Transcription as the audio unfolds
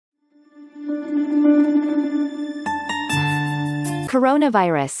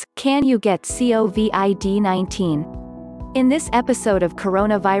Coronavirus, can you get COVID-19? In this episode of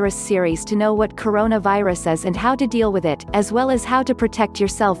Coronavirus series to know what coronavirus is and how to deal with it, as well as how to protect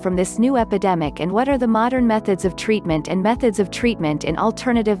yourself from this new epidemic and what are the modern methods of treatment and methods of treatment in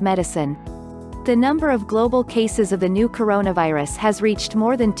alternative medicine. The number of global cases of the new coronavirus has reached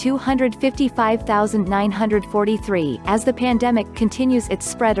more than 255,943 as the pandemic continues its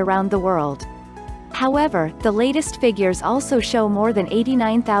spread around the world. However, the latest figures also show more than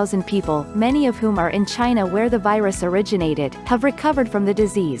 89,000 people, many of whom are in China where the virus originated, have recovered from the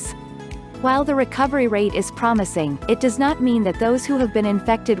disease. While the recovery rate is promising, it does not mean that those who have been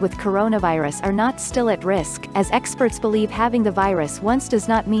infected with coronavirus are not still at risk, as experts believe having the virus once does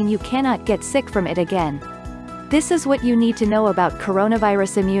not mean you cannot get sick from it again. This is what you need to know about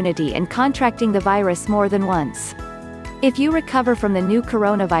coronavirus immunity and contracting the virus more than once. If you recover from the new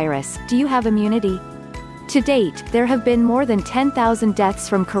coronavirus, do you have immunity? To date, there have been more than 10,000 deaths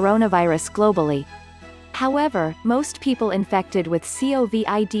from coronavirus globally. However, most people infected with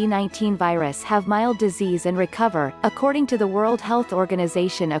COVID-19 virus have mild disease and recover, according to the World Health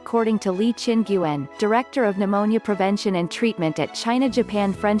Organization. According to Li Qingyuan, Director of Pneumonia Prevention and Treatment at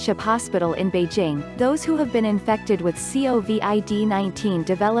China-Japan Friendship Hospital in Beijing, those who have been infected with COVID-19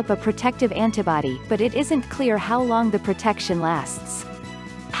 develop a protective antibody, but it isn't clear how long the protection lasts.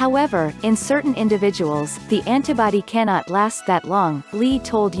 However, in certain individuals, the antibody cannot last that long, Li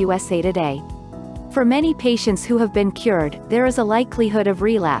told USA Today. For many patients who have been cured, there is a likelihood of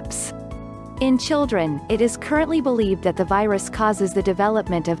relapse. In children, it is currently believed that the virus causes the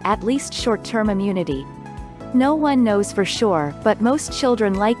development of at least short-term immunity. No one knows for sure, but most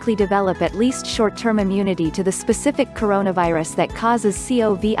children likely develop at least short-term immunity to the specific coronavirus that causes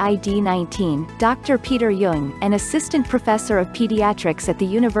COVID-19, Dr. Peter Jung, an assistant professor of pediatrics at the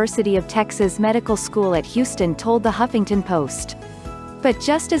University of Texas Medical School at Houston told the Huffington Post. But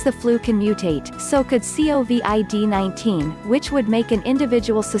just as the flu can mutate, so could COVID-19, which would make an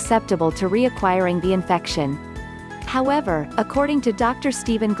individual susceptible to reacquiring the infection. However, according to Dr.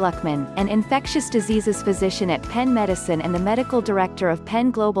 Stephen Gluckman, an infectious diseases physician at Penn Medicine and the medical director of Penn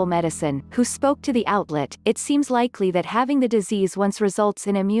Global Medicine, who spoke to the outlet, it seems likely that having the disease once results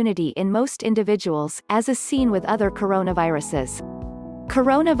in immunity in most individuals, as is seen with other coronaviruses.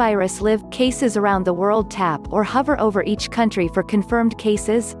 Coronavirus live cases around the world tap or hover over each country for confirmed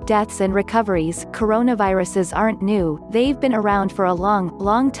cases, deaths and recoveries. Coronaviruses aren't new, they've been around for a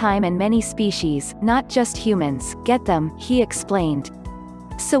long time and many species, not just humans, get them, he explained.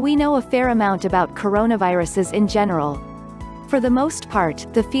 So we know a fair amount about coronaviruses in general. For the most part,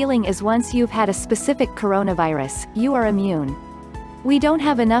 the feeling is once you've had a specific coronavirus, you are immune. We don't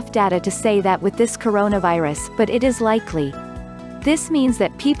have enough data to say that with this coronavirus, but it is likely. This means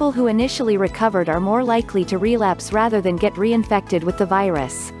that people who initially recovered are more likely to relapse rather than get reinfected with the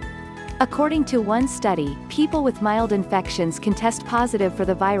virus. According to one study, people with mild infections can test positive for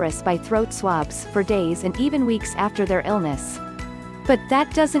the virus by throat swabs for days and even weeks after their illness. But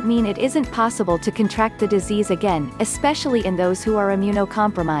that doesn't mean it isn't possible to contract the disease again, especially in those who are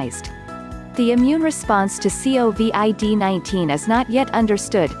immunocompromised. The immune response to COVID-19 is not yet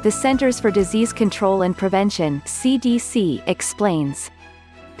understood, the Centers for Disease Control and Prevention (CDC) explains.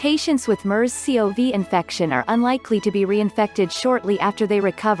 Patients with MERS-CoV infection are unlikely to be reinfected shortly after they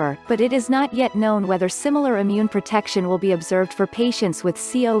recover, but it is not yet known whether similar immune protection will be observed for patients with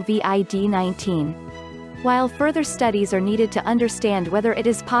COVID-19. While further studies are needed to understand whether it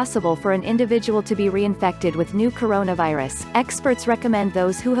is possible for an individual to be reinfected with new coronavirus, experts recommend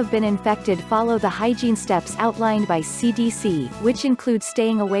those who have been infected follow the hygiene steps outlined by CDC, which include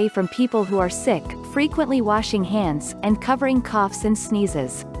staying away from people who are sick, frequently washing hands, and covering coughs and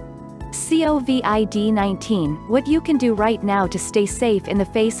sneezes. COVID-19, what you can do right now to stay safe in the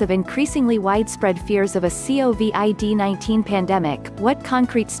face of increasingly widespread fears of a COVID-19 pandemic. What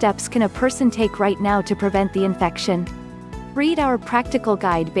concrete steps can a person take right now to prevent the infection? Read our practical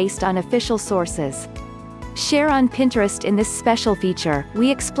guide based on official sources. Share on Pinterest. In this special feature,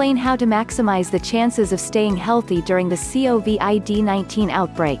 we explain how to maximize the chances of staying healthy during the COVID-19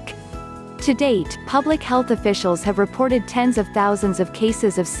 outbreak. To date, public health officials have reported tens of thousands of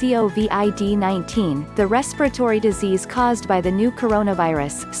cases of COVID-19, the respiratory disease caused by the new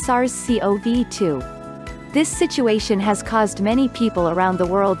coronavirus, SARS-CoV-2. This situation has caused many people around the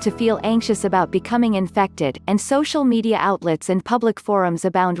world to feel anxious about becoming infected, and social media outlets and public forums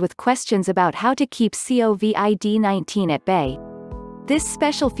abound with questions about how to keep COVID-19 at bay. This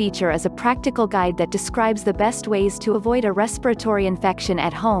special feature is a practical guide that describes the best ways to avoid a respiratory infection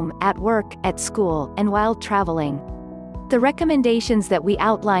at home, at work, at school, and while traveling. The recommendations that we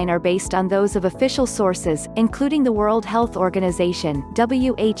outline are based on those of official sources, including the World Health Organization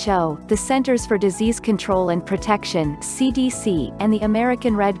 (WHO), the Centers for Disease Control and Protection (CDC), and the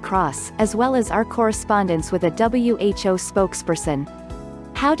American Red Cross, as well as our correspondence with a WHO spokesperson.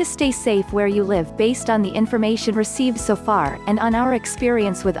 How to stay safe where you live based on the information received so far, and on our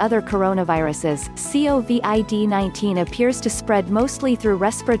experience with other coronaviruses. COVID-19 appears to spread mostly through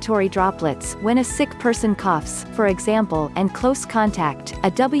respiratory droplets, when a sick person coughs, for example, and close contact, a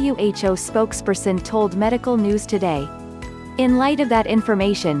WHO spokesperson told Medical News Today. In light of that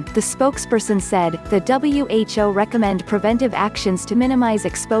information, the spokesperson said, the WHO recommend preventive actions to minimize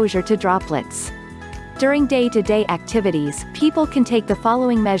exposure to droplets. During day-to-day activities, people can take the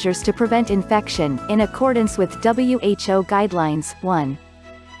following measures to prevent infection, in accordance with WHO guidelines. 1.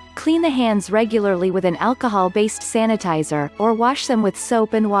 Clean the hands regularly with an alcohol-based sanitizer, or wash them with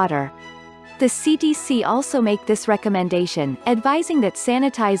soap and water. The CDC also make this recommendation, advising that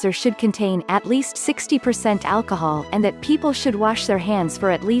sanitizer should contain at least 60% alcohol and that people should wash their hands for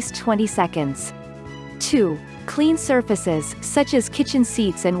at least 20 seconds. 2. Clean surfaces, such as kitchen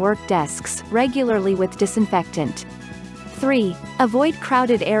seats and work desks, regularly with disinfectant. 3. Avoid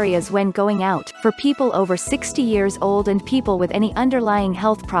crowded areas when going out, for people over 60 years old and people with any underlying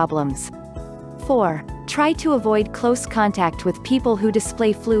health problems. 4. Try to avoid close contact with people who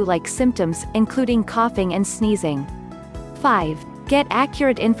display flu-like symptoms, including coughing and sneezing. 5. Get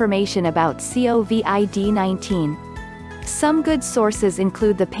accurate information about COVID-19. Some good sources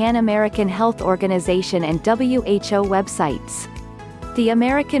include the Pan American Health Organization and WHO websites. The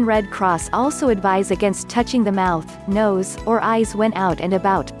American Red Cross also advise against touching the mouth, nose, or eyes when out and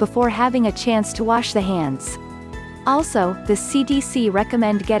about, before having a chance to wash the hands. Also, the CDC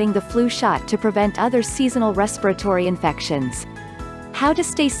recommend getting the flu shot to prevent other seasonal respiratory infections. How to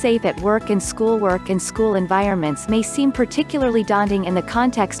stay safe at work and school environments may seem particularly daunting in the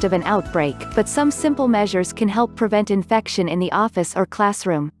context of an outbreak, but some simple measures can help prevent infection in the office or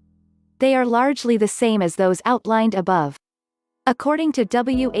classroom. They are largely the same as those outlined above. According to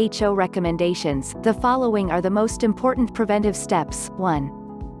WHO recommendations, the following are the most important preventive steps. 1.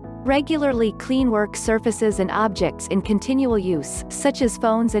 Regularly clean work surfaces and objects in continual use, such as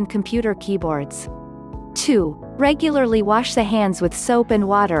phones and computer keyboards. 2. Regularly wash the hands with soap and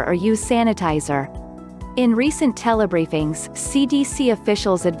water or use sanitizer. In recent telebriefings, CDC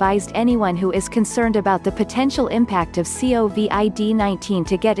officials advised anyone who is concerned about the potential impact of COVID-19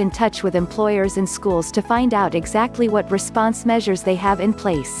 to get in touch with employers and schools to find out exactly what response measures they have in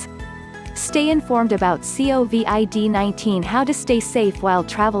place. Stay informed about COVID-19. How to stay safe while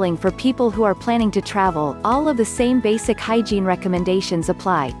traveling. For people who are planning to travel, all of the same basic hygiene recommendations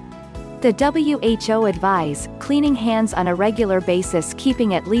apply. The WHO advise cleaning hands on a regular basis,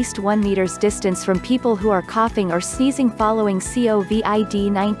 keeping at least 1 meter's distance from people who are coughing or sneezing. Following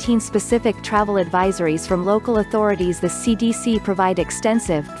COVID-19 specific travel advisories from local authorities. The CDC provide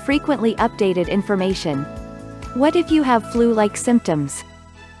extensive, frequently updated information. What if you have flu-like symptoms?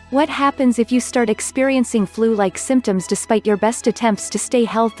 What happens if you start experiencing flu-like symptoms despite your best attempts to stay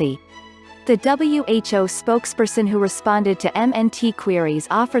healthy? The WHO spokesperson who responded to MNT queries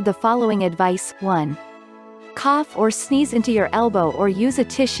offered the following advice. 1. Cough or sneeze into your elbow or use a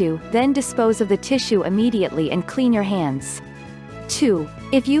tissue, then dispose of the tissue immediately and clean your hands. 2.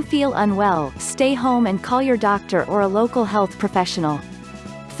 If you feel unwell, stay home and call your doctor or a local health professional.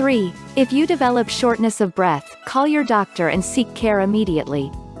 3. If you develop shortness of breath, call your doctor and seek care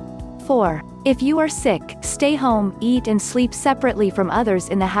immediately. 4. If you are sick, stay home, eat and sleep separately from others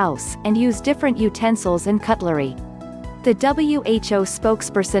in the house, and use different utensils and cutlery. The WHO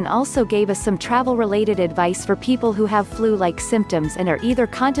spokesperson also gave us some travel-related advice for people who have flu-like symptoms and are either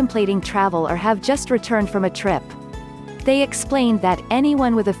contemplating travel or have just returned from a trip. They explained that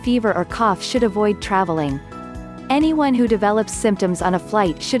anyone with a fever or cough should avoid traveling. Anyone who develops symptoms on a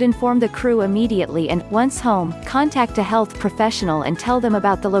flight should inform the crew immediately and, once home, contact a health professional and tell them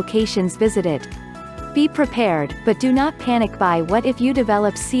about the locations visited. Be prepared, but do not panic. By what if you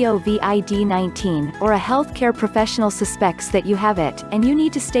develop COVID-19, or a healthcare professional suspects that you have it, and you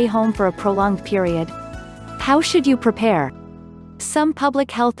need to stay home for a prolonged period? How should you prepare? Some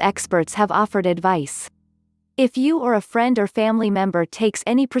public health experts have offered advice. If you or a friend or family member takes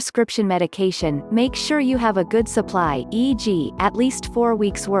any prescription medication, make sure you have a good supply, e.g., at least 4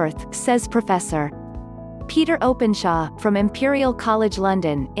 weeks' worth, says Professor Peter Openshaw, from Imperial College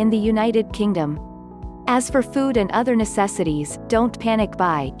London, in the United Kingdom. As for food and other necessities, don't panic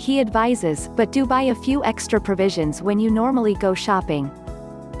buy, he advises, but do buy a few extra provisions when you normally go shopping.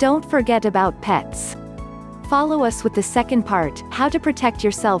 Don't forget about pets. Follow us with the second part, how to protect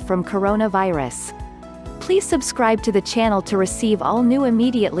yourself from coronavirus. Please Please subscribe to the channel to receive all new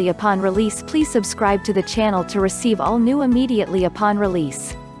immediately upon release. Please subscribe to the channel to receive all new immediately upon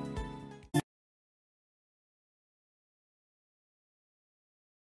release.